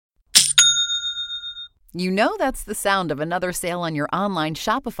You know that's the sound of another sale on your online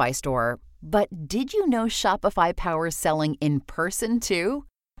Shopify store. But did you know Shopify powers selling in person too?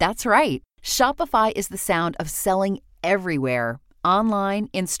 That's right. Shopify is the sound of selling everywhere. Online,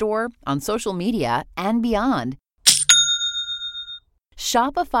 in-store, on social media, and beyond.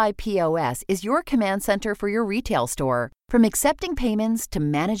 Shopify POS is your command center for your retail store. From accepting payments to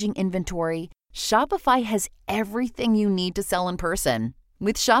managing inventory, Shopify has everything you need to sell in person.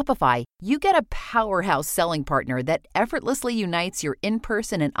 With Shopify, you get a powerhouse selling partner that effortlessly unites your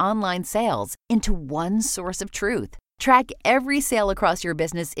in-person and online sales into one source of truth. Track every sale across your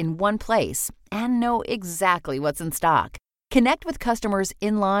business in one place and know exactly what's in stock. Connect with customers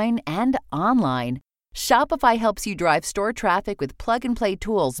in-line and online. Shopify helps you drive store traffic with plug-and-play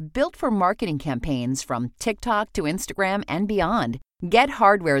tools built for marketing campaigns from TikTok to Instagram and beyond. Get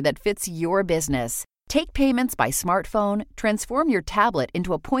hardware that fits your business. Take payments by smartphone, transform your tablet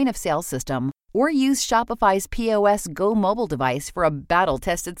into a point-of-sale system, or use Shopify's POS Go mobile device for a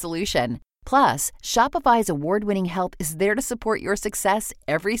battle-tested solution. Plus, Shopify's award-winning help is there to support your success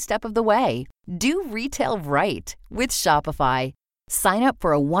every step of the way. Do retail right with Shopify. Sign up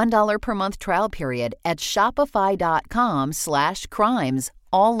for a $1 per month trial period at shopify.com/crimes,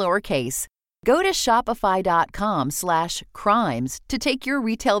 all lowercase. Go to shopify.com/crimes to take your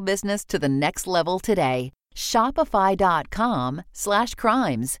retail business to the next level today.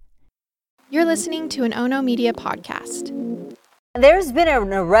 Shopify.com/crimes. You're listening to an Ono Media podcast. There's been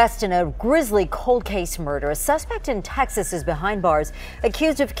an arrest in a grisly cold case murder. A suspect in Texas is behind bars,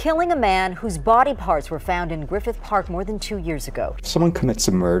 accused of killing a man whose body parts were found in Griffith Park more than 2 years ago. If someone commits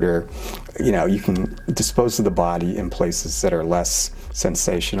a murder, you can dispose of the body in places that are less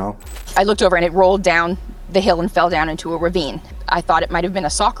sensational. I looked over and it rolled down the hill and fell down into a ravine. I thought it might have been a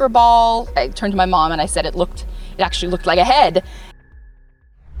soccer ball. I turned to my mom and I said it actually looked like a head.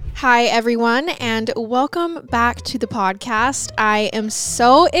 Hi, everyone, and welcome back to the podcast. I am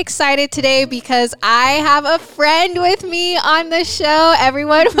so excited today because I have a friend with me on the show.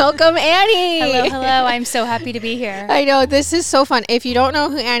 Everyone, welcome Annie. Hello. I'm so happy to be here. I know, this is so fun. If you don't know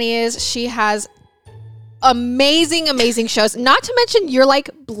who Annie is, she has amazing shows. Not to mention, you're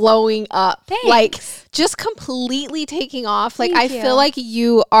like blowing up. Thanks. Like just completely taking off. Like Thank I you. feel like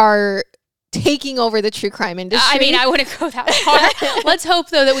you are taking over the true crime industry. I mean, I wouldn't go that far. Let's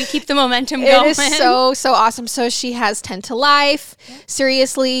hope, though, that we keep the momentum going. It is so awesome. So she has 10 to Life.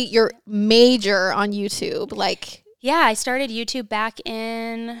 Seriously, you're major on YouTube. Like, Yeah, I started YouTube back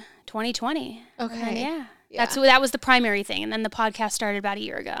in 2020. Okay. And that was the primary thing. And then the podcast started about a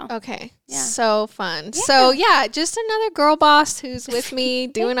year ago. okay. Yeah. So fun. Yeah. So yeah, just another girl boss who's with me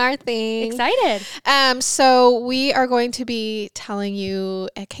doing our thing. Excited. So we are going to be telling you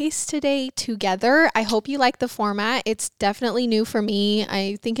a case today together. I hope you like the format. It's definitely new for me.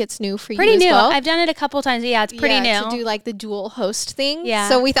 I think it's new for Pretty you new. as well. I've done it a couple times. Yeah, it's pretty new. To do like the dual host thing. Yeah.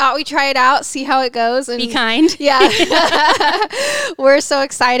 So we thought we'd try it out, see how it goes. And Be kind. Yeah. We're so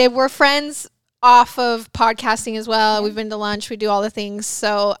excited. We're friends off of podcasting as well. We've been to lunch. We do all the things.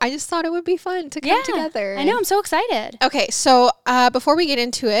 So I just thought it would be fun to come together. I know. I'm so excited. Okay. So before we get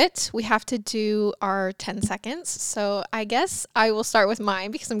into it, we have to do our 10 seconds. So I guess I will start with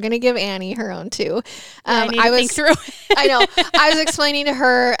mine because I'm going to give Annie her own too. I need to think through it. I know. I was explaining to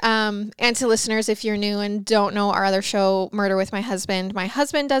her and to listeners, if you're new and don't know our other show, Murder with My Husband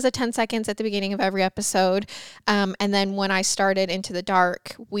does a 10 seconds at the beginning of every episode. And then when I started Into the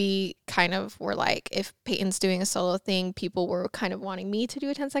Dark, we kind of were like, if Peyton's doing a solo thing, people were kind of wanting me to do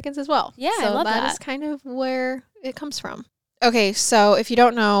a 10 seconds as well. Yeah, so I love that. That is kind of where it comes from. Okay, so if you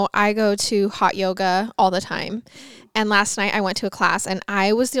don't know, I go to hot yoga all the time. And last night I went to a class and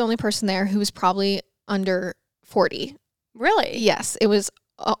I was the only person there who was probably under 40. Really? Yes, it was.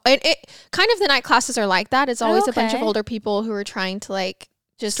 It kind of, the night classes are like that. It's always a bunch of Okay. older people who are trying to like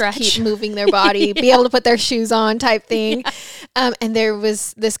just Stretch. keep moving their body, be able to put their shoes on type thing. And there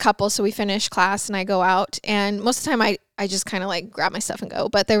was this couple, so we finished class and I go out, and most of the time I just kind of like grab my stuff and go.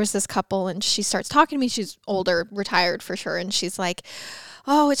 But there was this couple and she starts talking to me. She's older, retired for sure. And she's like,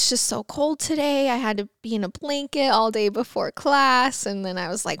 oh, it's just so cold today. I had to be in a blanket all day before class. And then I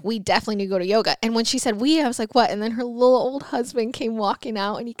was like, we definitely need to go to yoga. And when she said we, I was like, what? And then her little old husband came walking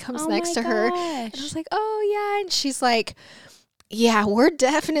out and he comes next to her. And I was like, oh yeah. And she's like, yeah, we're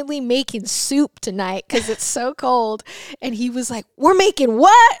definitely making soup tonight because it's so cold. And he was like, we're making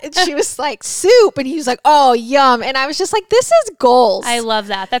what? And she was like, soup. And he was like, oh, yum. And I was just like, this is goals. I love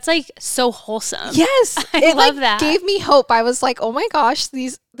that. That's like so wholesome. Yes. I love like that. Gave me hope. I was like, oh my gosh,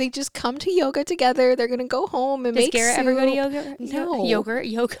 they just come to yoga together. They're going to go home and Does make Garrett soup. ever go to yoga? No. Yoga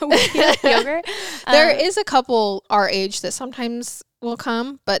with you? Yogurt? There is a couple our age that sometimes will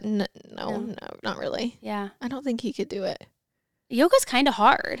come, but no, not really. Yeah. I don't think he could do it. Yoga's kind of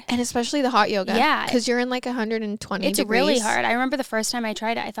hard. And especially the hot yoga. Yeah. Because you're in like 120 It's degrees. really hard. I remember the first time I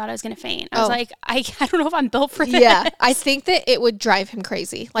tried it, I thought I was going to faint. I was like, I don't know if I'm built for this. Yeah. I think that it would drive him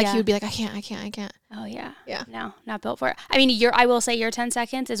crazy. Like Yeah. he would be like, I can't. Oh, yeah. Yeah. No, not built for it. I mean, I will say your 10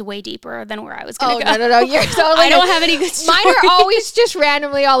 seconds is way deeper than where I was going to go. No. You're totally I don't have any good stories. Mine are always just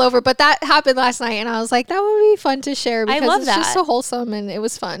randomly all over. But that happened last night. And I was like, that would be fun to share. Because love it's that. just so wholesome and it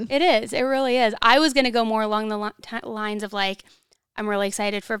was fun. It is. It really is. I was going to go more along the lines of like, I'm really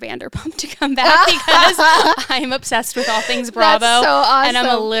excited for Vanderpump to come back because I'm obsessed with all things Bravo. That's so awesome. And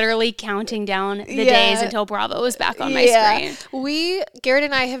I'm literally counting down the days until Bravo is back on my screen. Garrett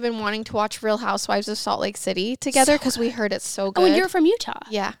and I have been wanting to watch Real Housewives of Salt Lake City together because we heard it's so good. Oh, and you're from Utah.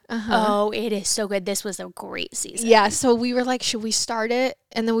 Yeah. Uh-huh. Oh, it is so good. This was a great season. Yeah. So we were like, should we start it?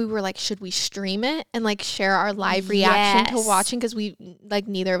 And then we were like, should we stream it and like share our live reaction to watching? Because we like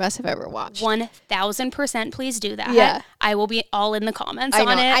neither of us have ever watched. 1000% please do that. Yeah. I will be all in the comments I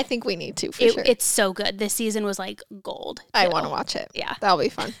on know. it. I think we need to for sure. It's so good. This season was like gold. I want to watch it. Yeah. That'll be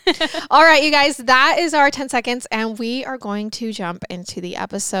fun. All right, you guys, that is our 10 seconds. And we are going to jump into the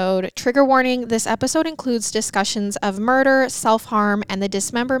episode. Trigger warning, this episode includes discussions of murder, self-harm, and the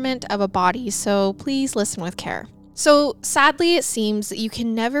dismemberment of a body. So please listen with care. So sadly, it seems that you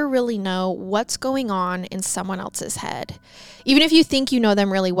can never really know what's going on in someone else's head, even if you think you know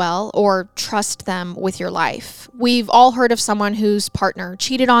them really well or trust them with your life. We've all heard of someone whose partner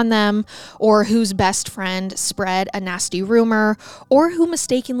cheated on them, or whose best friend spread a nasty rumor, or who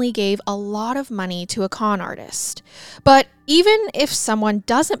mistakenly gave a lot of money to a con artist. But even if someone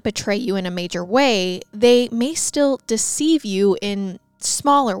doesn't betray you in a major way, they may still deceive you in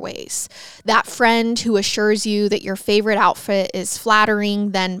smaller ways. That friend who assures you that your favorite outfit is flattering,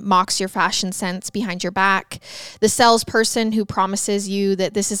 then mocks your fashion sense behind your back. The salesperson who promises you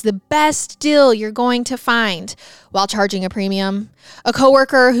that this is the best deal you're going to find while charging a premium. A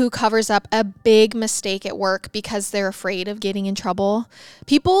coworker who covers up a big mistake at work because they're afraid of getting in trouble.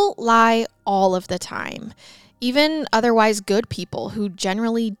 People lie all of the time. Even otherwise good people who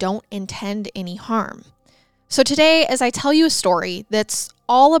generally don't intend any harm. So today, as I tell you a story that's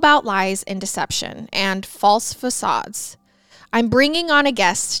all about lies and deception and false facades, I'm bringing on a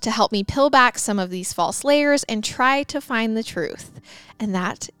guest to help me peel back some of these false layers and try to find the truth. And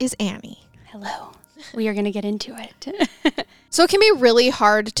that is Annie. Hello. We are going to get into it. So it can be really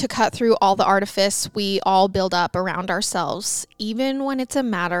hard to cut through all the artifice we all build up around ourselves, even when it's a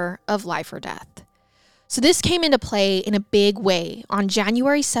matter of life or death. So this came into play in a big way on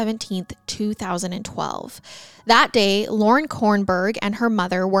January 17th, 2012. That day, Lauren Kornberg and her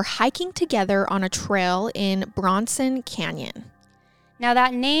mother were hiking together on a trail in Bronson Canyon. Now,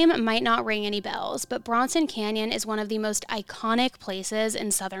 that name might not ring any bells, but Bronson Canyon is one of the most iconic places in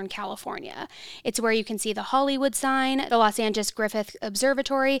Southern California. It's where you can see the Hollywood sign, the Los Angeles Griffith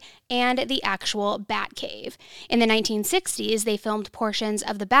Observatory, and the actual Bat Cave. In the 1960s, they filmed portions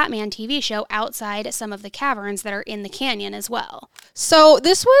of the Batman TV show outside some of the caverns that are in the canyon as well. So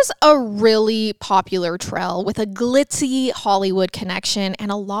this was a really popular trail with a glitzy Hollywood connection and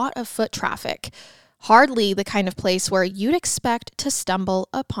a lot of foot traffic. Hardly the kind of place where you'd expect to stumble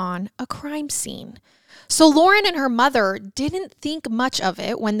upon a crime scene. So Lauren and her mother didn't think much of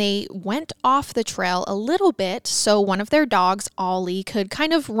it when they went off the trail a little bit so one of their dogs, Ollie, could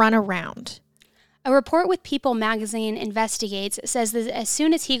kind of run around. A report with People magazine investigates says that as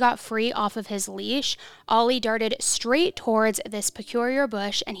soon as he got free off of his leash, Ollie darted straight towards this peculiar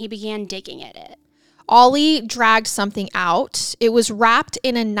bush and he began digging at it. Ollie dragged something out. It was wrapped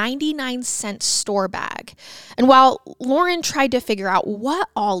in a 99-cent store bag. And while Lauren tried to figure out what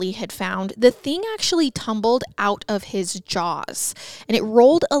Ollie had found, the thing actually tumbled out of his jaws, and it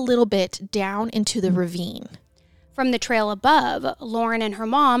rolled a little bit down into the ravine. From the trail above, Lauren and her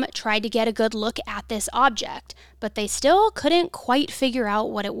mom tried to get a good look at this object, but they still couldn't quite figure out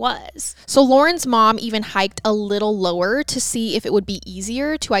what it was. So Lauren's mom even hiked a little lower to see if it would be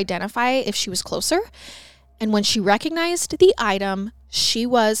easier to identify if she was closer. And when she recognized the item, she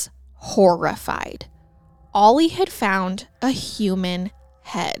was horrified. Ollie had found a human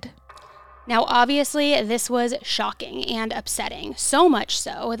head. Now, obviously, this was shocking and upsetting, so much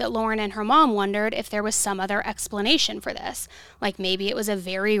so that Lauren and her mom wondered if there was some other explanation for this. Like maybe it was a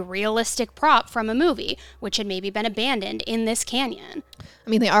very realistic prop from a movie, which had maybe been abandoned in this canyon. I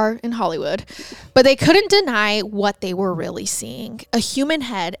mean, they are in Hollywood, but they couldn't deny what they were really seeing. A human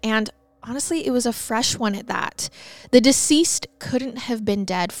head, and honestly, it was a fresh one at that. The deceased couldn't have been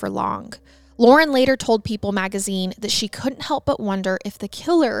dead for long. Lauren later told People magazine that she couldn't help but wonder if the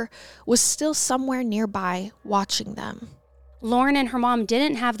killer was still somewhere nearby watching them. Lauren and her mom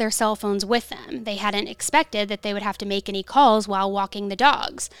didn't have their cell phones with them. They hadn't expected that they would have to make any calls while walking the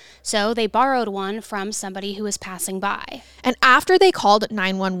dogs. So they borrowed one from somebody who was passing by. And after they called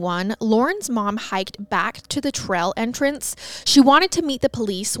 911, Lauren's mom hiked back to the trail entrance. She wanted to meet the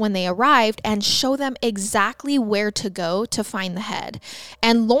police when they arrived and show them exactly where to go to find the head.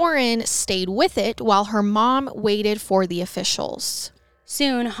 And Lauren stayed with it while her mom waited for the officials.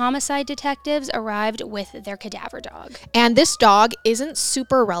 Soon, homicide detectives arrived with their cadaver dog. And this dog isn't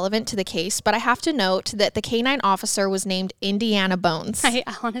super relevant to the case, but I have to note that the canine officer was named Indiana Bones. I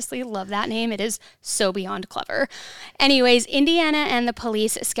honestly love that name. It is so beyond clever. Anyways, Indiana and the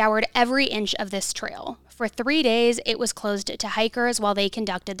police scoured every inch of this trail. For 3 days, it was closed to hikers while they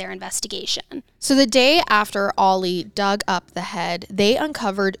conducted their investigation. So the day after Ollie dug up the head, they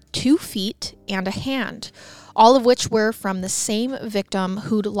uncovered 2 feet and a hand, all of which were from the same victim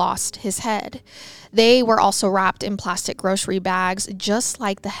who'd lost his head. They were also wrapped in plastic grocery bags, just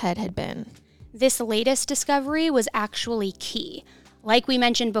like the head had been. This latest discovery was actually key. Like we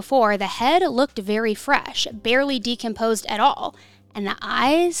mentioned before, the head looked very fresh, barely decomposed at all, and the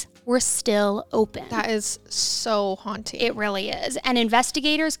eyes were still open. That is so haunting. It really is. And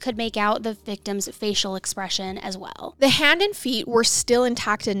investigators could make out the victim's facial expression as well. The hand and feet were still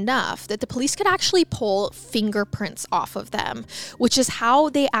intact enough that the police could actually pull fingerprints off of them, which is how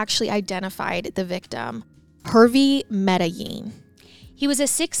they actually identified the victim, Hervey Medellin. He was a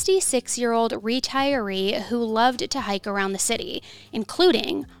 66-year-old retiree who loved to hike around the city,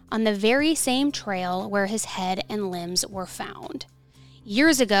 including on the very same trail where his head and limbs were found.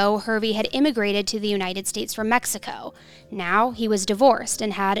 Years ago, Hervey had immigrated to the United States from Mexico. Now he was divorced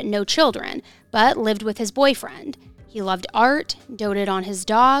and had no children, but lived with his boyfriend. He loved art, doted on his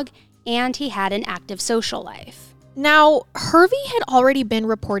dog, and he had an active social life. Now, Hervey had already been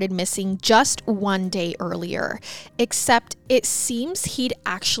reported missing just 1 day earlier, except it seems he'd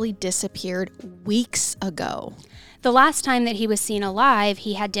actually disappeared weeks ago. The last time that he was seen alive,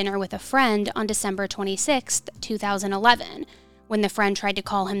 he had dinner with a friend on December 26, 2011. When the friend tried to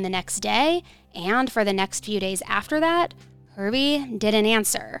call him the next day, and for the next few days after that, Hervey didn't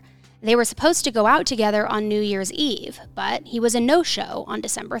answer. They were supposed to go out together on New Year's Eve, but he was a no-show on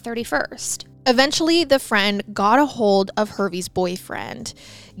December 31st. Eventually, the friend got a hold of Hervey's boyfriend,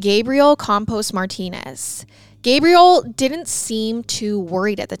 Gabriel Campos Martinez. Gabriel didn't seem too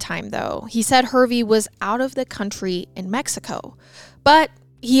worried at the time, though. He said Hervey was out of the country in Mexico, but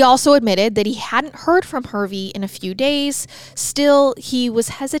he also admitted that he hadn't heard from Hervey in a few days. Still, he was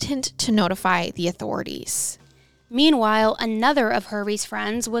hesitant to notify the authorities. Meanwhile, another of Hervey's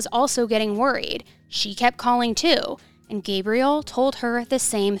friends was also getting worried. She kept calling too, and Gabriel told her the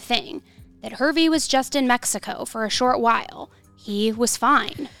same thing, that Hervey was just in Mexico for a short while. He was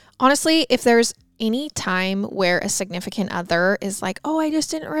fine. Honestly, if there's any time where a significant other is like, oh, I just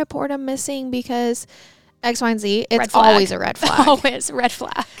didn't report him missing because X, Y, and Z, it's always a red flag. Always red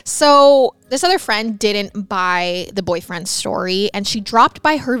flag. So this other friend didn't buy the boyfriend's story, and she dropped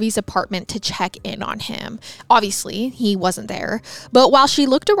by Hervey's apartment to check in on him. Obviously, he wasn't there. But while she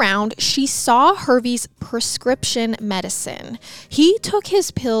looked around, she saw Hervey's prescription medicine. He took his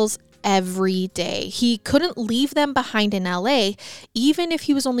pills every day. He couldn't leave them behind in LA, even if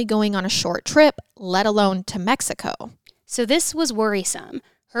he was only going on a short trip, let alone to Mexico. So this was worrisome.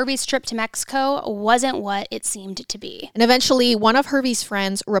 Hervey's trip to Mexico wasn't what it seemed to be. And eventually, one of Hervey's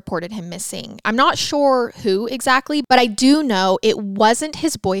friends reported him missing. I'm not sure who exactly, but I do know it wasn't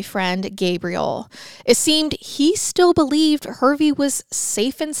his boyfriend, Gabriel. It seemed he still believed Hervey was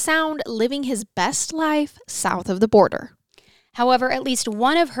safe and sound, living his best life south of the border. However, at least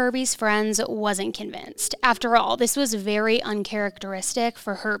one of Hervey's friends wasn't convinced. After all, this was very uncharacteristic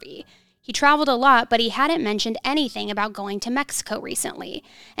for Hervey. He traveled a lot, but he hadn't mentioned anything about going to Mexico recently.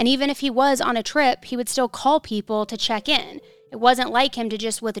 And even if he was on a trip, he would still call people to check in. It wasn't like him to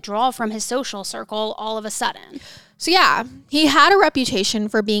just withdraw from his social circle all of a sudden. So yeah, he had a reputation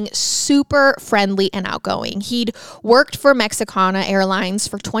for being super friendly and outgoing. He'd worked for Mexicana Airlines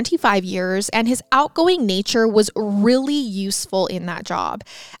for 25 years, and his outgoing nature was really useful in that job.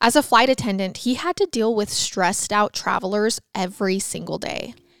 As a flight attendant, he had to deal with stressed out travelers every single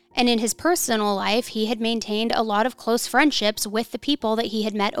day. And in his personal life, he had maintained a lot of close friendships with the people that he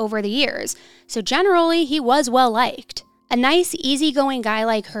had met over the years. So generally, he was well liked. A nice, easygoing guy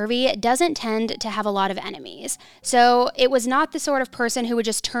like Hervey doesn't tend to have a lot of enemies. So it was not the sort of person who would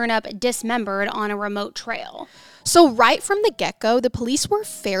just turn up dismembered on a remote trail. So right from the get-go, the police were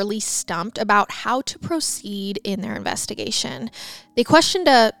fairly stumped about how to proceed in their investigation. They questioned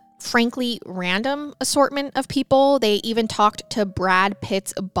a frankly random assortment of people. They even talked to Brad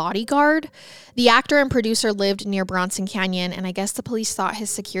Pitt's bodyguard. The actor and producer lived near Bronson Canyon, and I guess the police thought his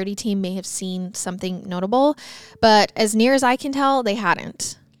security team may have seen something notable, but as near as I can tell, they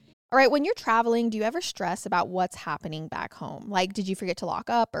hadn't. All right, when you're traveling, do you ever stress about what's happening back home? Like, did you forget to lock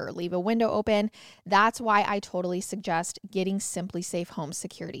up or leave a window open? That's why I totally suggest getting Simply Safe Home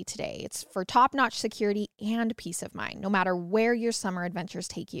Security today. It's for top-notch security and peace of mind, no matter where your summer adventures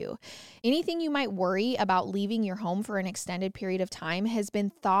take you. Anything you might worry about leaving your home for an extended period of time has been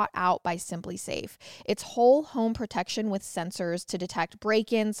thought out by Simply Safe. It's whole home protection with sensors to detect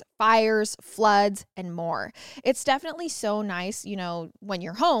break-ins, fires, floods, and more. It's definitely so nice, when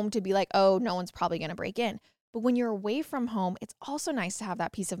you're home to be like, oh, no one's probably going to break in. But when you're away from home, it's also nice to have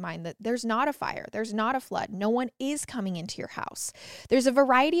that peace of mind that there's not a fire, there's not a flood, no one is coming into your house. There's a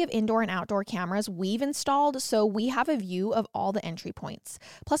variety of indoor and outdoor cameras we've installed, so we have a view of all the entry points.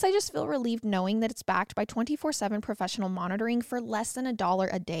 Plus, I just feel relieved knowing that it's backed by 24/7 professional monitoring for less than $1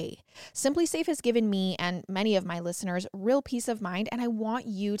 a day. Simply Safe has given me and many of my listeners real peace of mind, and I want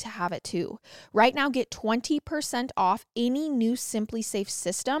you to have it too. Right now, get 20% off any new Simply Safe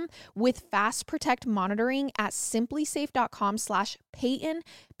system with Fast Protect monitoring at simplysafe.com/Payton,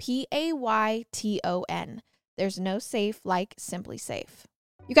 Payton. There's no safe like Simply Safe.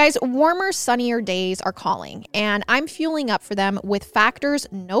 You guys, warmer, sunnier days are calling, and I'm fueling up for them with Factor's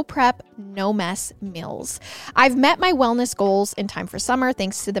no prep, no mess meals. I've met my wellness goals in time for summer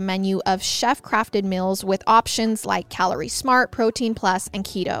thanks to the menu of chef-crafted meals with options like Calorie Smart, Protein Plus, and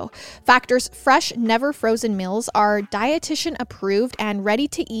Keto. Factor's fresh, never frozen meals are dietitian approved and ready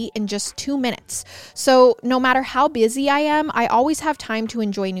to eat in just 2 minutes. So no matter how busy I am, I always have time to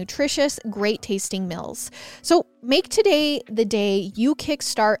enjoy nutritious, great tasting meals. So make today the day you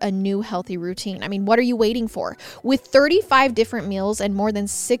kickstart a new healthy routine. I mean, what are you waiting for? With 35 different meals and more than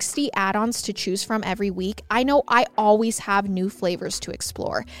 60 add-ons to choose from every week, I know I always have new flavors to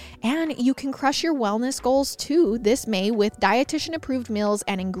explore. And you can crush your wellness goals too this May with dietitian-approved meals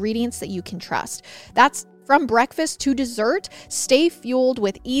and ingredients that you can trust. That's from breakfast to dessert. Stay fueled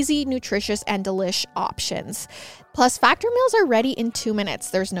with easy, nutritious, and delish options. Plus, Factor meals are ready in 2 minutes.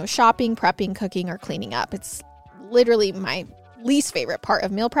 There's no shopping, prepping, cooking, or cleaning up. It's literally my least favorite part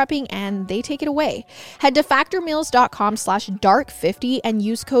of meal prepping, and they take it away. Head to factormeals.com/dark50 and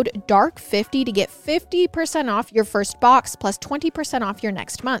use code dark50 to get 50% off your first box plus 20% off your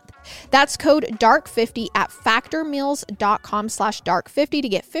next month. That's code dark50 at factormeals.com/dark50 to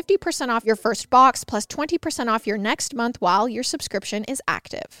get 50% off your first box plus 20% off your next month while your subscription is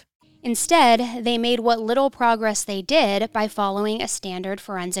active. Instead, they made what little progress they did by following a standard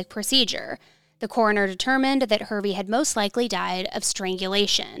forensic procedure. The coroner determined that Hervey had most likely died of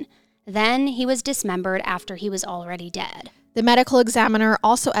strangulation. Then he was dismembered after he was already dead. The medical examiner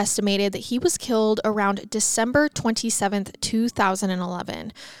also estimated that he was killed around December 27th,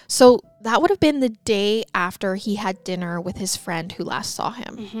 2011. So that would have been the day after he had dinner with his friend who last saw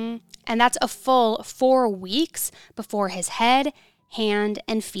him. Mm-hmm. And that's a full 4 weeks before his head, hand,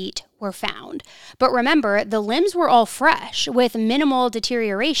 and feet were found. But remember, the limbs were all fresh with minimal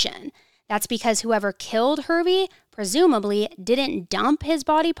deterioration. That's because whoever killed Hervey presumably didn't dump his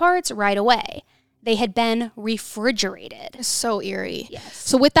body parts right away. They had been refrigerated. It's so eerie. Yes.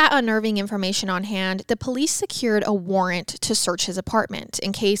 So with that unnerving information on hand, the police secured a warrant to search his apartment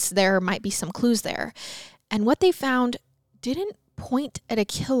in case there might be some clues there. And what they found didn't point at a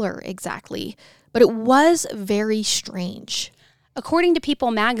killer exactly, but it was very strange. According to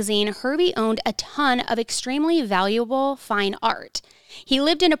People magazine, Hervey owned a ton of extremely valuable fine art. He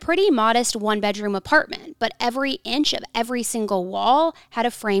lived in a pretty modest one-bedroom apartment, but every inch of every single wall had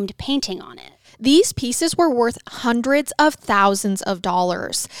a framed painting on it. These pieces were worth hundreds of thousands of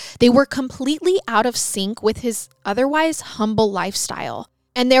dollars. They were completely out of sync with his otherwise humble lifestyle.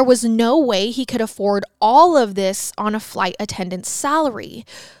 And there was no way he could afford all of this on a flight attendant's salary,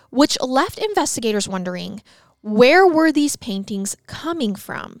 which left investigators wondering, where were these paintings coming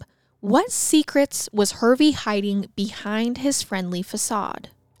from? What secrets was Hervey hiding behind his friendly facade?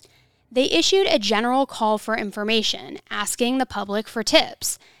 They issued a general call for information, asking the public for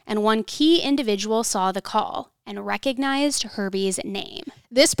tips, and one key individual saw the call and recognized Hervey's name.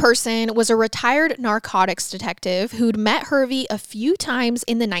 This person was a retired narcotics detective who'd met Hervey a few times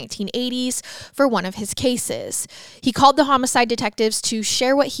in the 1980s for one of his cases. He called the homicide detectives to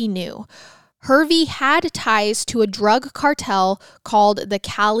share what he knew. Hervey had ties to a drug cartel called the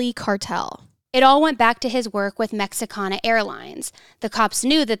Cali Cartel. It all went back to his work with Mexicana Airlines. The cops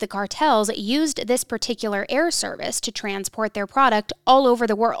knew that the cartels used this particular air service to transport their product all over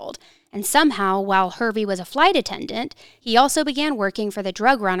the world, And somehow, while Hervey was a flight attendant, he also began working for the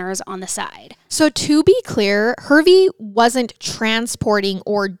drug runners on the side. So to be clear, Hervey wasn't transporting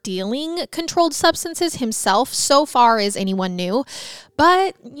or dealing controlled substances himself so far as anyone knew.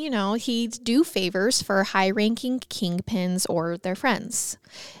 But, he'd do favors for high-ranking kingpins or their friends.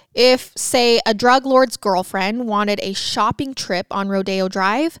 If, say, a drug lord's girlfriend wanted a shopping trip on Rodeo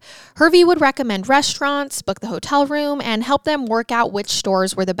Drive, Hervey would recommend restaurants, book the hotel room, and help them work out which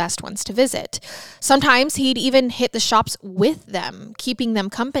stores were the best ones to visit. Sometimes he'd even hit the shops with them, keeping them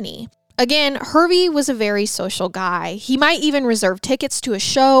company. Again, Hervey was a very social guy. He might even reserve tickets to a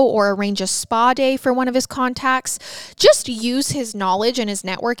show or arrange a spa day for one of his contacts. Just use his knowledge and his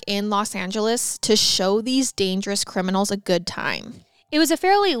network in Los Angeles to show these dangerous criminals a good time. It was a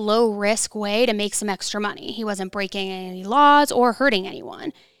fairly low-risk way to make some extra money. He wasn't breaking any laws or hurting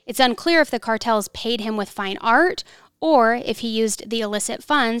anyone. It's unclear if the cartels paid him with fine art or if he used the illicit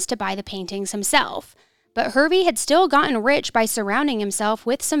funds to buy the paintings himself. But Hervey had still gotten rich by surrounding himself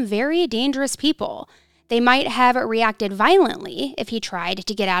with some very dangerous people. They might have reacted violently if he tried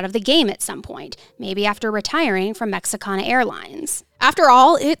to get out of the game at some point, maybe after retiring from Mexicana Airlines. After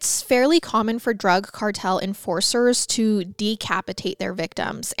all, it's fairly common for drug cartel enforcers to decapitate their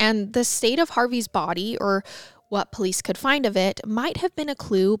victims, and the state of Harvey's body, or what police could find of it, might have been a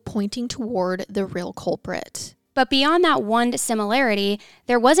clue pointing toward the real culprit. But beyond that one similarity,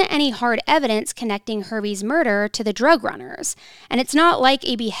 there wasn't any hard evidence connecting Hervey's murder to the drug runners. And it's not like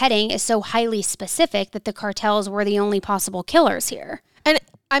a beheading is so highly specific that the cartels were the only possible killers here. And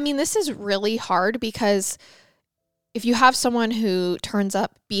I mean, this is really hard because if you have someone who turns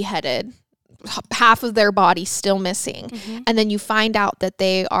up beheaded, half of their body still missing, and then you find out that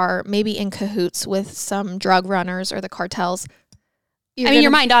they are maybe in cahoots with some drug runners or the cartels,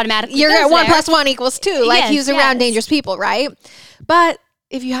 your mind automatically you're goes 1 there. + 1 = 2. Like, Yes, he was around yes. dangerous people, right? But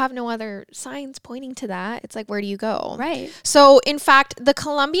if you have no other signs pointing to that, it's like, where do you go? Right. So, in fact, the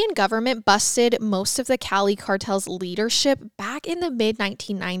Colombian government busted most of the Cali cartel's leadership back in the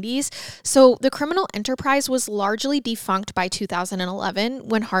mid-1990s. So, the criminal enterprise was largely defunct by 2011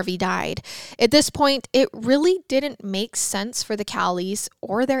 when Harvey died. At this point, it really didn't make sense for the Calis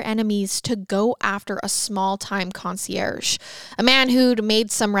or their enemies to go after a small-time concierge, a man who'd made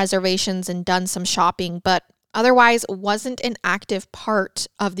some reservations and done some shopping, but otherwise wasn't an active part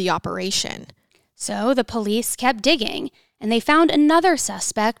of the operation. So the police kept digging, and they found another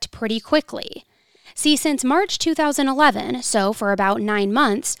suspect pretty quickly. See, since March 2011, so for about 9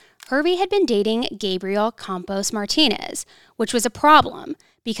 months, Hervey had been dating Gabriel Campos Martinez, which was a problem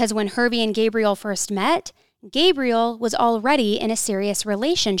because when Hervey and Gabriel first met, Gabriel was already in a serious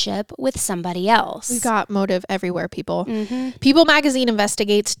relationship with somebody else. We've got motive everywhere, people. People Magazine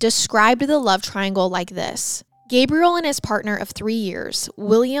Investigates described the love triangle like this. Gabriel and his partner of 3 years,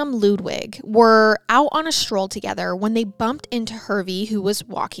 William Ludwig, were out on a stroll together when they bumped into Hervey, who was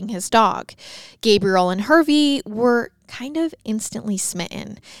walking his dog. Gabriel and Hervey were kind of instantly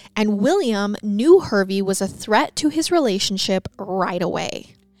smitten, and William knew Hervey was a threat to his relationship right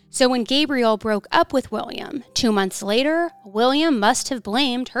away. So when Gabriel broke up with William, 2 months later, William must have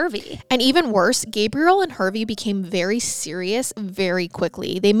blamed Hervey. And even worse, Gabriel and Hervey became very serious very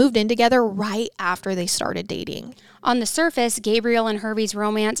quickly. They moved in together right after they started dating. On the surface, Gabriel and Hervey's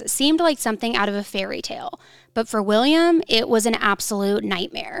romance seemed like something out of a fairy tale. But for William, it was an absolute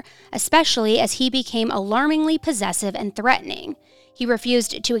nightmare, especially as he became alarmingly possessive and threatening. He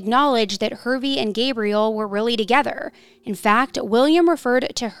refused to acknowledge that Hervey and Gabriel were really together. In fact, William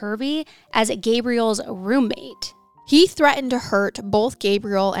referred to Hervey as Gabriel's roommate. He threatened to hurt both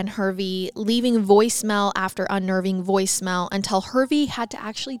Gabriel and Hervey, leaving voicemail after unnerving voicemail until Hervey had to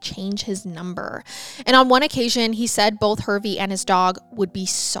actually change his number. And on one occasion, he said both Hervey and his dog would be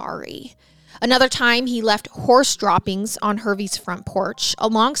sorry. Another time, he left horse droppings on Hervey's front porch,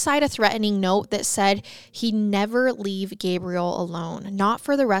 alongside a threatening note that said he'd never leave Gabriel alone, not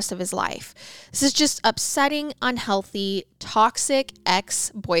for the rest of his life. This is just upsetting, unhealthy, toxic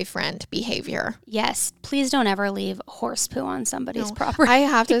ex-boyfriend behavior. Yes, please don't ever leave horse poo on somebody's property. I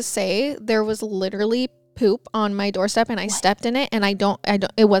have to say, there was literally poop on my doorstep, and I stepped in it, and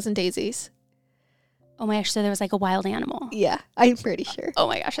it wasn't Daisy's. Oh my gosh, so there was like a wild animal. Yeah, I'm pretty sure. Oh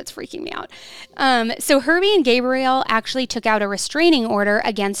my gosh, that's freaking me out. So Hervey and Gabriel actually took out a restraining order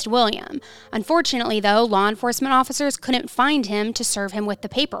against William. Unfortunately, though, law enforcement officers couldn't find him to serve him with the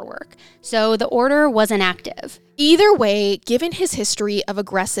paperwork. So the order was inactive. Either way, given his history of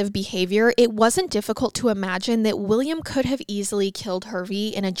aggressive behavior, it wasn't difficult to imagine that William could have easily killed Hervey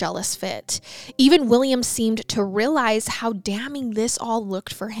in a jealous fit. Even William seemed to realize how damning this all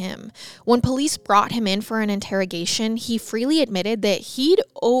looked for him. When police brought him in for an interrogation, he freely admitted that he'd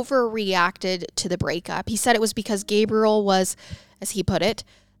overreacted to the breakup. He said it was because Gabriel was, as he put it,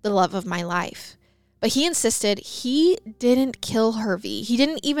 the love of my life. But he insisted he didn't kill Hervey. He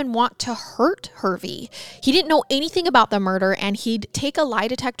didn't even want to hurt Hervey. He didn't know anything about the murder, and he'd take a lie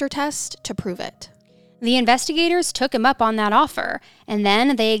detector test to prove it. The investigators took him up on that offer, and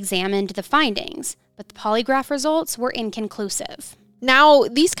then they examined the findings, but the polygraph results were inconclusive. Now,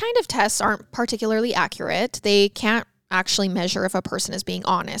 these kind of tests aren't particularly accurate. They can't actually measure if a person is being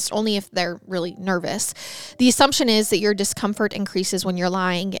honest, only if they're really nervous. The assumption is that your discomfort increases when you're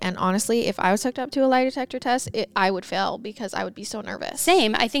lying, and honestly, if I was hooked up to a lie detector test, I would fail because I would be so nervous.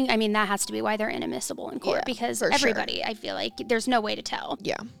 Same. I mean, that has to be why they're inadmissible in court, because everybody, sure. I feel like there's no way to tell.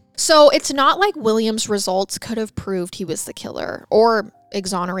 Yeah. So it's not like William's results could have proved he was the killer or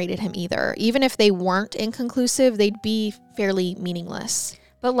exonerated him either. Even if they weren't inconclusive, they'd be fairly meaningless.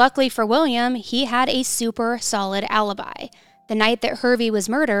 But luckily for William, he had a super solid alibi. The night that Hervey was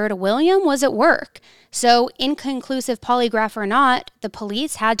murdered, William was at work. So, inconclusive polygraph or not, the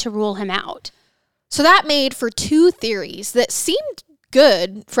police had to rule him out. So that made for two theories that seemed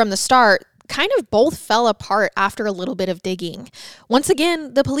good from the start, kind of both fell apart after a little bit of digging. Once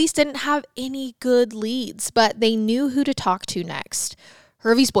again, the police didn't have any good leads, but they knew who to talk to next.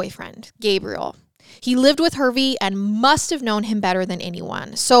 Hervey's boyfriend, Gabriel. He lived with Hervey and must have known him better than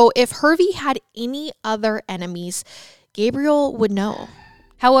anyone. So if Hervey had any other enemies, Gabriel would know.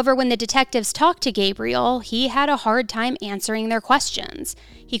 However, when the detectives talked to Gabriel, he had a hard time answering their questions.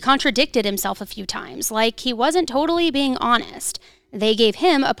 He contradicted himself a few times, like he wasn't totally being honest. They gave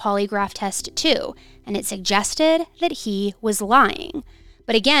him a polygraph test too, and it suggested that he was lying.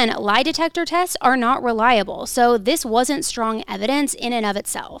 But again, lie detector tests are not reliable, so this wasn't strong evidence in and of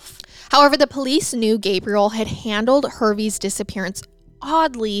itself. However, the police knew Gabriel had handled Hervey's disappearance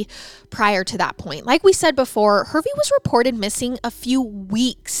oddly prior to that point. Like we said before, Hervey was reported missing a few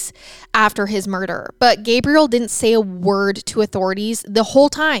weeks after his murder, but Gabriel didn't say a word to authorities the whole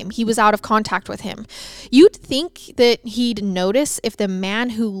time he was out of contact with him. You'd think that he'd notice if the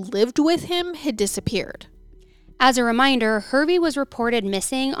man who lived with him had disappeared. As a reminder, Hervey was reported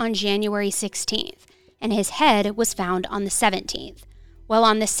missing on January 16th, and his head was found on the 17th. Well,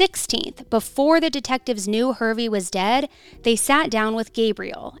 on the 16th, before the detectives knew Hervey was dead, they sat down with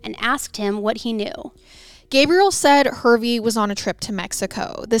Gabriel and asked him what he knew. Gabriel said Hervey was on a trip to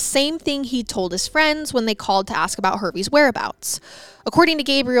Mexico, the same thing he told his friends when they called to ask about Hervey's whereabouts. According to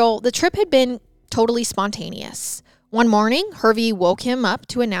Gabriel, the trip had been totally spontaneous. One morning, Hervey woke him up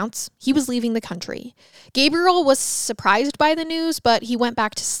to announce he was leaving the country. Gabriel was surprised by the news, but he went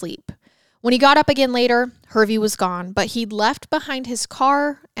back to sleep. When he got up again later, Hervey was gone, but he'd left behind his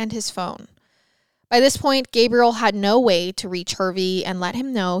car and his phone. By this point, Gabriel had no way to reach Hervey and let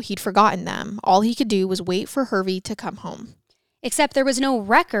him know he'd forgotten them. All he could do was wait for Hervey to come home. Except there was no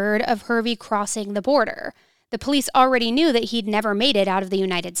record of Hervey crossing the border. The police already knew that he'd never made it out of the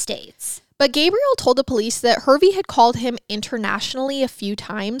United States. But Gabriel told the police that Hervey had called him internationally a few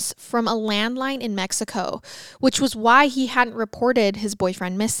times from a landline in Mexico, which was why he hadn't reported his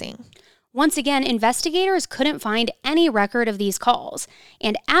boyfriend missing. Once again, investigators couldn't find any record of these calls,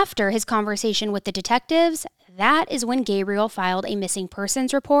 and after his conversation with the detectives, that is when Gabriel filed a missing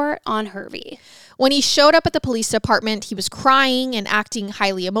persons report on Hervey. When he showed up at the police department, he was crying and acting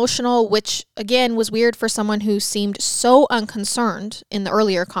highly emotional, which again was weird for someone who seemed so unconcerned in the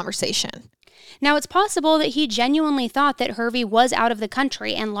earlier conversation. Now, it's possible that he genuinely thought that Hervey was out of the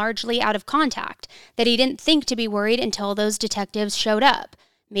country and largely out of contact, that he didn't think to be worried until those detectives showed up.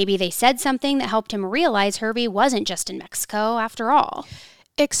 Maybe they said something that helped him realize Hervey wasn't just in Mexico after all.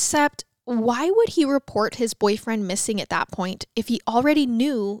 Except, why would he report his boyfriend missing at that point if he already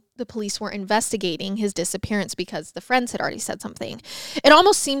knew the police were investigating his disappearance because the friends had already said something? It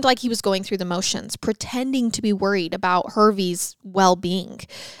almost seemed like he was going through the motions, pretending to be worried about Hervey's well-being,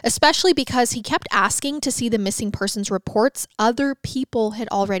 especially because he kept asking to see the missing persons reports other people had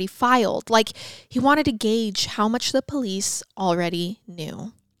already filed. Like he wanted to gauge how much the police already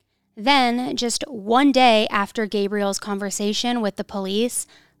knew. Then, just one day after Gabriel's conversation with the police,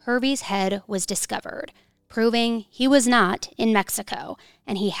 Hervey's head was discovered, proving he was not in Mexico,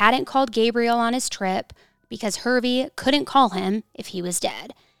 and he hadn't called Gabriel on his trip because Hervey couldn't call him if he was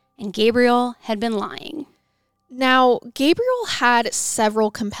dead, and Gabriel had been lying. Now, Gabriel had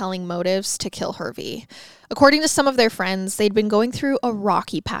several compelling motives to kill Hervey. According to some of their friends, they'd been going through a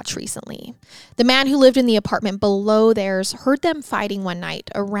rocky patch recently. The man who lived in the apartment below theirs heard them fighting one night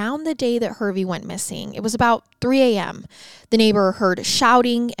around the day that Hervey went missing. It was about 3 a.m. The neighbor heard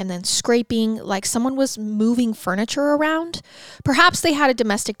shouting and then scraping like someone was moving furniture around. Perhaps they had a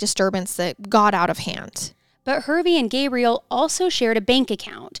domestic disturbance that got out of hand. But Hervey and Gabriel also shared a bank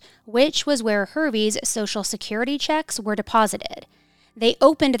account, which was where Hervey's Social Security checks were deposited. They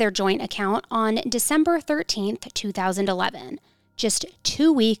opened their joint account on December 13th, 2011, just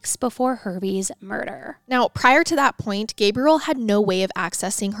 2 weeks before Hervey's murder. Now, prior to that point, Gabriel had no way of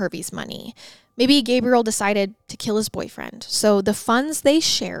accessing Hervey's money. Maybe Gabriel decided to kill his boyfriend, so the funds they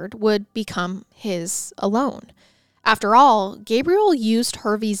shared would become his alone. After all, Gabriel used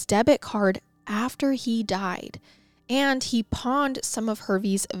Hervey's debit card after he died, and he pawned some of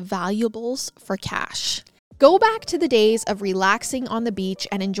Hervey's valuables for cash. Go back to the days of relaxing on the beach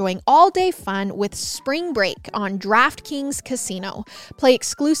and enjoying all-day fun with Spring Break on DraftKings Casino. Play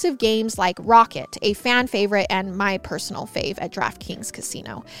exclusive games like Rocket, a fan favorite and my personal fave at DraftKings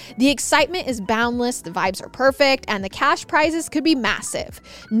Casino. The excitement is boundless, the vibes are perfect, and the cash prizes could be massive.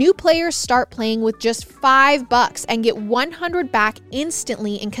 New players start playing with just $5 and get $100 back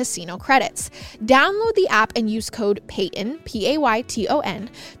instantly in casino credits. Download the app and use code PAYTON,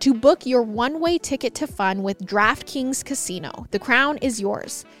 P-A-Y-T-O-N, to book your one-way ticket to fun with DraftKings Casino. The crown is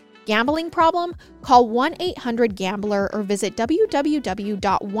yours. Gambling problem? Call 1-800-GAMBLER or visit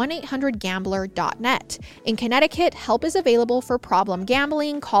www.1800gambler.net. In Connecticut, help is available for problem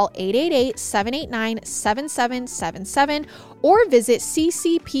gambling. Call 888-789-7777 or visit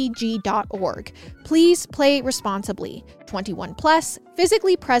ccpg.org. Please play responsibly. 21 plus,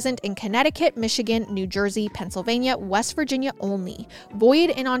 physically present in Connecticut, Michigan, New Jersey, Pennsylvania, West Virginia only. Void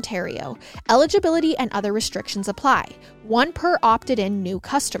in Ontario. Eligibility and other restrictions apply. 1 per opted-in new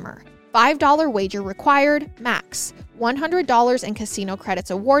customer. $5 wager required, max. $100 in casino credits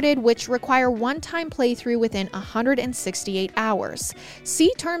awarded, which require one-time playthrough within 168 hours.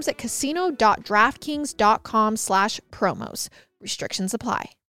 See terms at casino.draftkings.com/promos. Restrictions apply.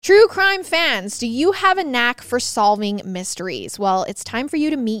 True crime fans, do you have a knack for solving mysteries? Well, it's time for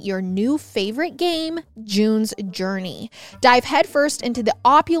you to meet your new favorite game, June's Journey. Dive headfirst into the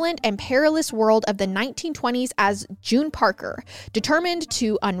opulent and perilous world of the 1920s as June Parker, determined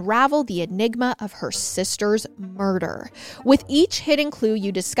to unravel the enigma of her sister's murder. With each hidden clue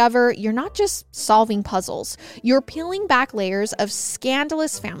you discover, you're not just solving puzzles. You're peeling back layers of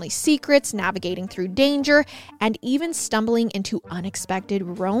scandalous family secrets, navigating through danger, and even stumbling into unexpected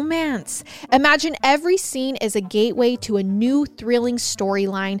romance. Imagine every scene is a gateway to a new thrilling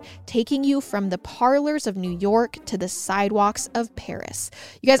storyline, taking you from the parlors of New York to the sidewalks of Paris.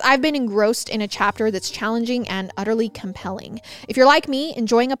 You guys, I've been engrossed in a chapter that's challenging and utterly compelling. If you're like me,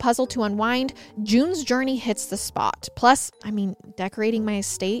 enjoying a puzzle to unwind, June's Journey hits the spot. Plus, decorating my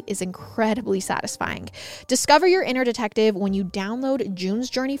estate is incredibly satisfying. Discover your inner detective when you download June's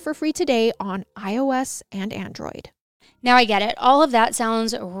Journey for free today on iOS and Android. Now I get it. All of that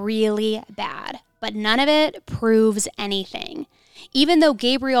sounds really bad, but none of it proves anything. Even though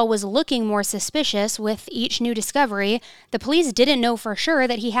Gabriel was looking more suspicious with each new discovery, the police didn't know for sure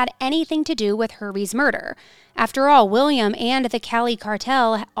that he had anything to do with Hervey's murder. After all, William and the Cali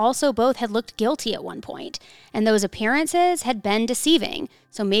cartel also both had looked guilty at one point, and those appearances had been deceiving,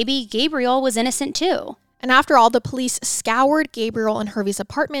 so maybe Gabriel was innocent too. And after all, the police scoured Gabriel and Hervey's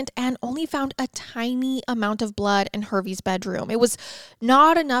apartment and only found a tiny amount of blood in Hervey's bedroom. It was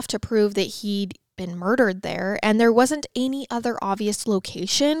not enough to prove that he'd been murdered there, and there wasn't any other obvious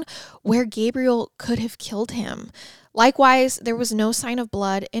location where Gabriel could have killed him. Likewise, there was no sign of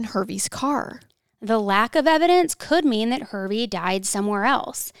blood in Hervey's car. The lack of evidence could mean that Hervey died somewhere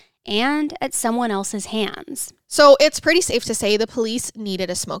else, and at someone else's hands. So it's pretty safe to say the police needed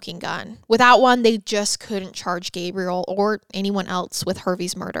a smoking gun. Without one, they just couldn't charge Gabriel or anyone else with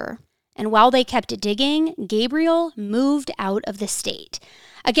Hervey's murder. And while they kept digging, Gabriel moved out of the state.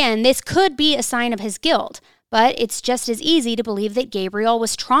 Again, this could be a sign of his guilt, but it's just as easy to believe that Gabriel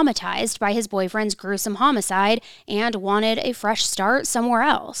was traumatized by his boyfriend's gruesome homicide and wanted a fresh start somewhere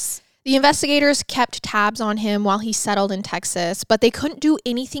else. The investigators kept tabs on him while he settled in Texas, but they couldn't do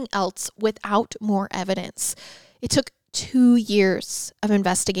anything else without more evidence. It took 2 years of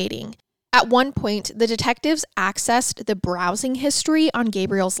investigating. At one point, the detectives accessed the browsing history on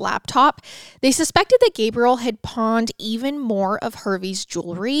Gabriel's laptop. They suspected that Gabriel had pawned even more of Hervey's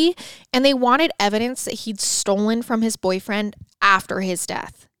jewelry, and they wanted evidence that he'd stolen from his boyfriend after his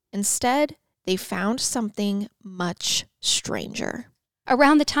death. Instead, they found something much stranger.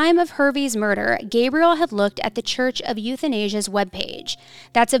 Around the time of Hervey's murder, Gabriel had looked at the Church of Euthanasia's webpage.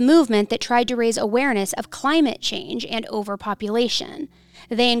 That's a movement that tried to raise awareness of climate change and overpopulation.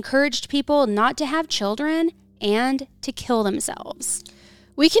 They encouraged people not to have children and to kill themselves.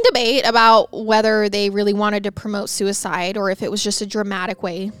 We can debate about whether they really wanted to promote suicide or if it was just a dramatic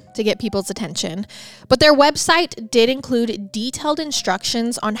way to get people's attention. But their website did include detailed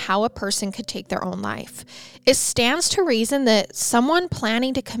instructions on how a person could take their own life. It stands to reason that someone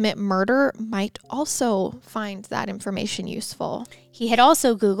planning to commit murder might also find that information useful. He had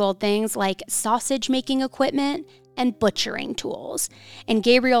also Googled things like sausage-making equipment and butchering tools. And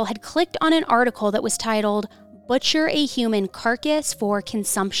Gabriel had clicked on an article that was titled, "Butcher a Human Carcass for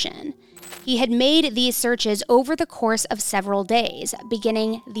Consumption." He had made these searches over the course of several days,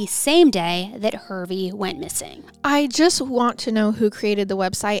 beginning the same day that Hervey went missing. I just want to know who created the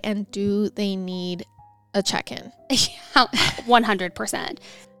website and do they need a check-in? 100%.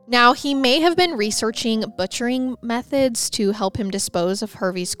 Now, he may have been researching butchering methods to help him dispose of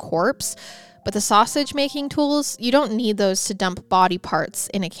Hervey's corpse, but the sausage-making tools, you don't need those to dump body parts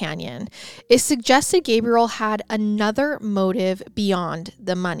in a canyon. It suggested Gabriel had another motive beyond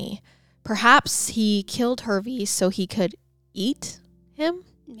the money. Perhaps he killed Hervey so he could eat him?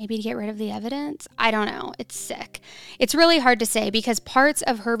 Maybe to get rid of the evidence? I don't know. It's sick. It's really hard to say because parts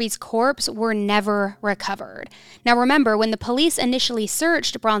of Hervey's corpse were never recovered. Now remember, when the police initially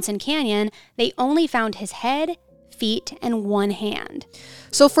searched Bronson Canyon, they only found his head, feet, and one hand.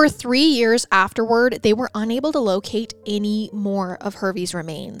 So for 3 years afterward, they were unable to locate any more of Hervey's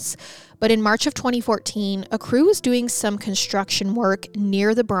remains. But in March of 2014, a crew was doing some construction work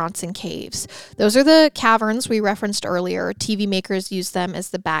near the Bronson Caves. Those are the caverns we referenced earlier. TV makers used them as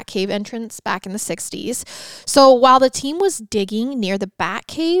the Bat Cave entrance back in the 60s. So while the team was digging near the Bat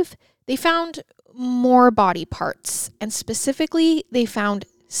Cave, they found more body parts. And specifically, they found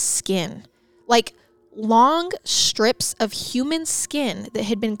skin. Like long strips of human skin that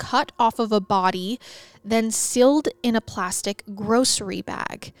had been cut off of a body, then sealed in a plastic grocery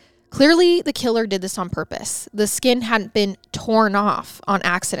bag. Clearly, the killer did this on purpose. The skin hadn't been torn off on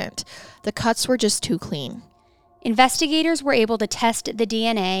accident. The cuts were just too clean. Investigators were able to test the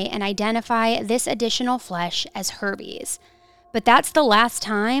DNA and identify this additional flesh as Hervey's. But that's the last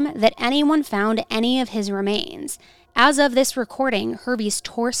time that anyone found any of his remains. As of this recording, Hervey's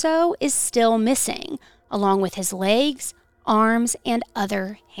torso is still missing, along with his legs, arms, and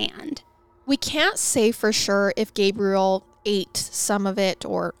other hand. We can't say for sure if Gabriel ate some of it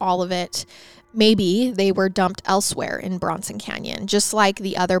or all of it. Maybe they were dumped elsewhere in Bronson Canyon, just like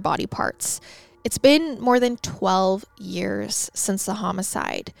the other body parts. It's been more than 12 years since the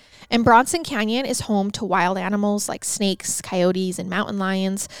homicide. And Bronson Canyon is home to wild animals like snakes, coyotes, and mountain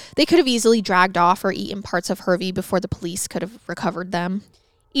lions. They could have easily dragged off or eaten parts of Hervey before the police could have recovered them.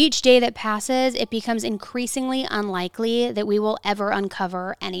 Each day that passes, it becomes increasingly unlikely that we will ever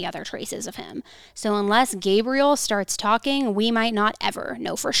uncover any other traces of him. So unless Gabriel starts talking, we might not ever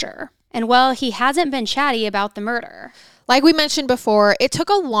know for sure. And well, he hasn't been chatty about the murder. Like we mentioned before, it took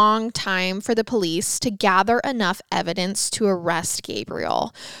a long time for the police to gather enough evidence to arrest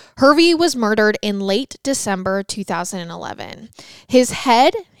Gabriel. Hervey was murdered in late December 2011. His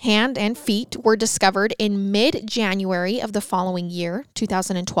head, hand, and feet were discovered in mid-January of the following year,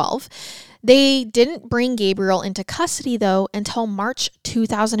 2012. They didn't bring Gabriel into custody, though, until March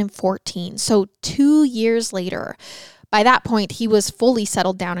 2014, so 2 years later. By that point, he was fully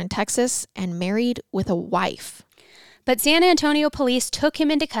settled down in Texas and married with a wife. But San Antonio police took him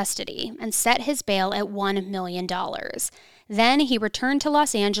into custody and set his bail at $1 million. Then he returned to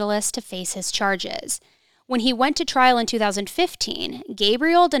Los Angeles to face his charges. When he went to trial in 2015,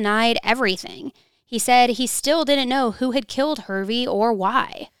 Gabriel denied everything. He said he still didn't know who had killed Hervey or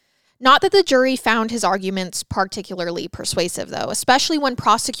why. Not that the jury found his arguments particularly persuasive, though, especially when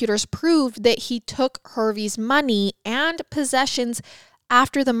prosecutors proved that he took Hervey's money and possessions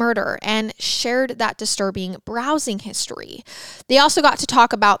after the murder and shared that disturbing browsing history. They also got to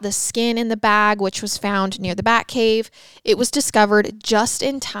talk about the skin in the bag, which was found near the Bat Cave. It was discovered just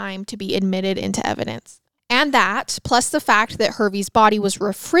in time to be admitted into evidence. And that, plus the fact that Hervey's body was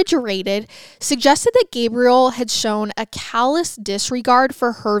refrigerated, suggested that Gabriel had shown a callous disregard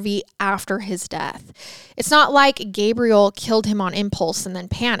for Hervey after his death. It's not like Gabriel killed him on impulse and then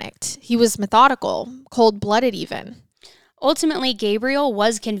panicked. He was methodical, cold-blooded even. Ultimately, Gabriel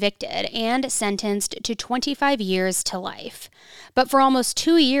was convicted and sentenced to 25 years to life. But for almost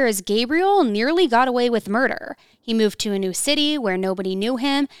 2 years, Gabriel nearly got away with murder. He moved to a new city where nobody knew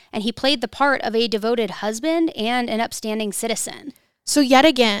him, and he played the part of a devoted husband and an upstanding citizen. So yet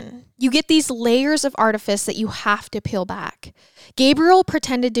again, you get these layers of artifice that you have to peel back. Gabriel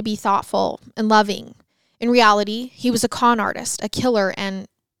pretended to be thoughtful and loving. In reality, he was a con artist, a killer, and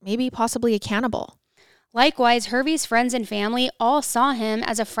maybe possibly a cannibal. Likewise, Hervey's friends and family all saw him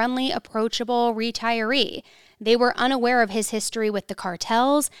as a friendly, approachable retiree. They were unaware of his history with the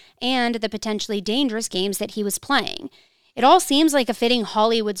cartels and the potentially dangerous games that he was playing. It all seems like a fitting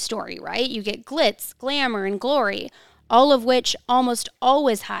Hollywood story, right? You get glitz, glamour, and glory, all of which almost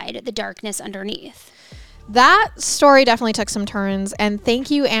always hide the darkness underneath. That story definitely took some turns, and thank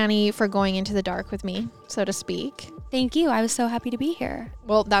you, Annie, for going into the dark with me, so to speak. Thank you. I was so happy to be here.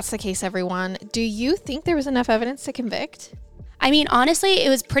 Well, that's the case, everyone. Do you think there was enough evidence to convict? I mean, honestly, it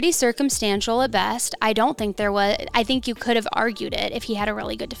was pretty circumstantial at best. I don't think there was. I think you could have argued it if he had a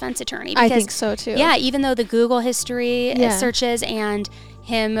really good defense attorney. I think so, too. Yeah, even though the Google history searches and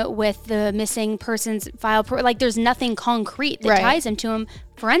him with the missing persons file, like there's nothing concrete that ties him to him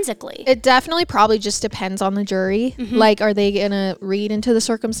forensically. It definitely probably just depends on the jury. Mm-hmm. Like, are they going to read into the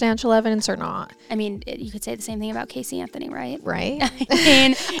circumstantial evidence or not? I mean, you could say the same thing about Casey Anthony, right? Right. I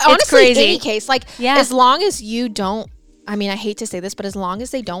mean, it's honestly, crazy. any case, like, as long as you don't, I mean, I hate to say this, but as long as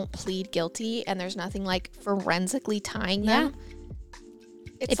they don't plead guilty and there's nothing like forensically tying them,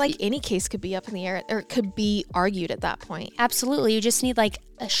 it's like any case could be up in the air or it could be argued at that point. Absolutely. You just need like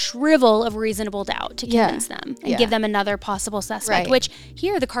a shrivel of reasonable doubt to convince them and give them another possible suspect, which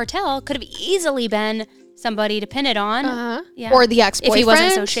here the cartel could have easily been somebody to pin it on. Or the ex-boyfriend if he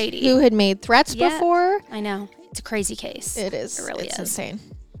wasn't so shady, who had made threats before. I know. It's a crazy case. It is. It really it's is. Insane.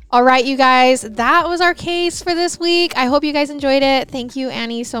 All right, you guys, that was our case for this week. I hope you guys enjoyed it. Thank you,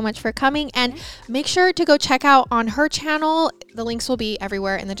 Annie, so much for coming. And make sure to go check out on her channel. The links will be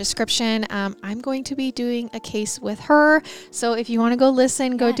everywhere in the description. I'm going to be doing a case with her. So if you want to go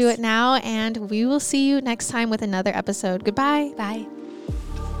listen, go do it now. And we will see you next time with another episode. Goodbye. Bye.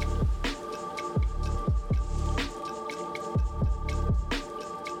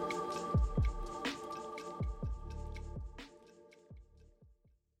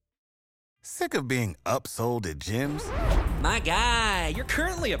 Sick of being upsold at gyms? My guy, you're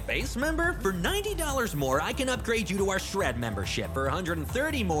currently a base member? For $90 more, I can upgrade you to our Shred membership. For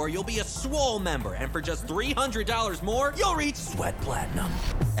 $130 more, you'll be a Swole member. And for just $300 more, you'll reach Sweat Platinum.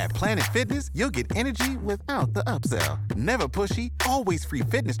 At Planet Fitness, you'll get energy without the upsell. Never pushy, always free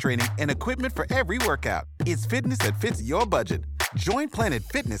fitness training and equipment for every workout. It's fitness that fits your budget. Join Planet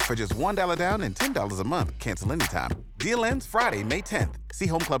Fitness for just $1 down and $10 a month. Cancel anytime. Deal ends Friday, May 10th. See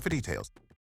Home Club for details.